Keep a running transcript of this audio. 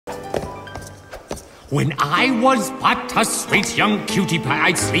When I was but a sweet young cutie pie,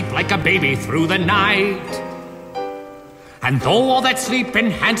 I'd sleep like a baby through the night. And though all that sleep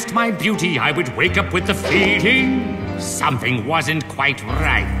enhanced my beauty, I would wake up with the feeling something wasn't quite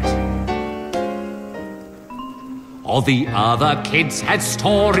right. All the other kids had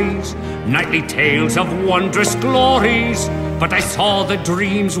stories, nightly tales of wondrous glories, but I saw the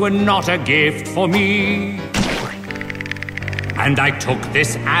dreams were not a gift for me. And I took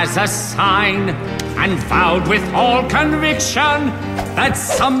this as a sign and vowed with all conviction that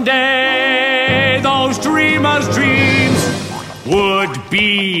someday those dreamers' dreams would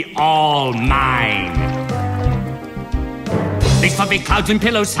be all mine. These fluffy clouds and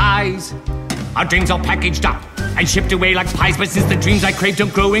pillow size, our dreams all packaged up and shipped away like pies. But since the dreams I crave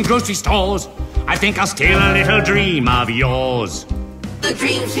don't grow in grocery stores, I think I'll steal a little dream of yours. The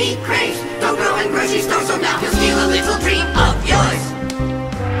dreams he craves don't grow in grocery stores, so now he'll steal a little dream of yours.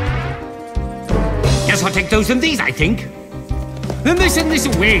 Guess I'll take those and these, I think. And listen,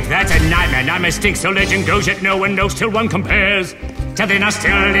 wait, that's a nightmare, not a mistake. So legend goes yet no one knows till one compares. Till then I'll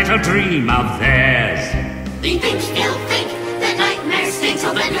steal a little dream of theirs. The things still think that nightmares stink,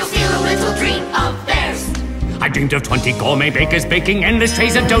 so then he'll steal a little dream of theirs. I dreamed of 20 gourmet bakers baking endless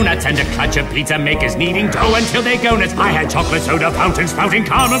trays of donuts and a clutch of pizza makers kneading dough until they go nuts. I had chocolate soda fountains spouting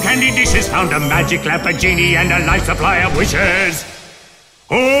caramel candy dishes, found a magic lamp, a genie, and a life supply of wishes.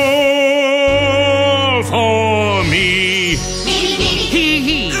 All for me. Meeny, meeny,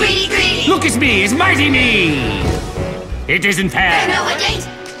 Hee, greedy, greedy. Look at me, it's mighty me. It isn't fair. No, it ain't.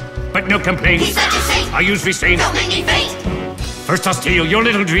 But no complaints. He's such a saint. I use restraint. Don't make me faint. First I'll steal your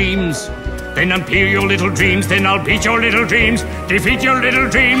little dreams, then unpeel your little dreams, then I'll beat your little dreams, defeat your little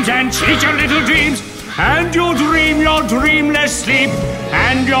dreams, and cheat your little dreams. And you'll dream your dreamless sleep,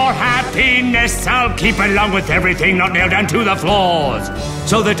 and your happiness I'll keep, along with everything not nailed down to the floors,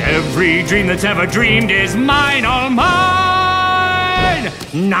 so that every dream that's ever dreamed is mine, all mine,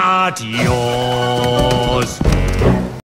 not yours.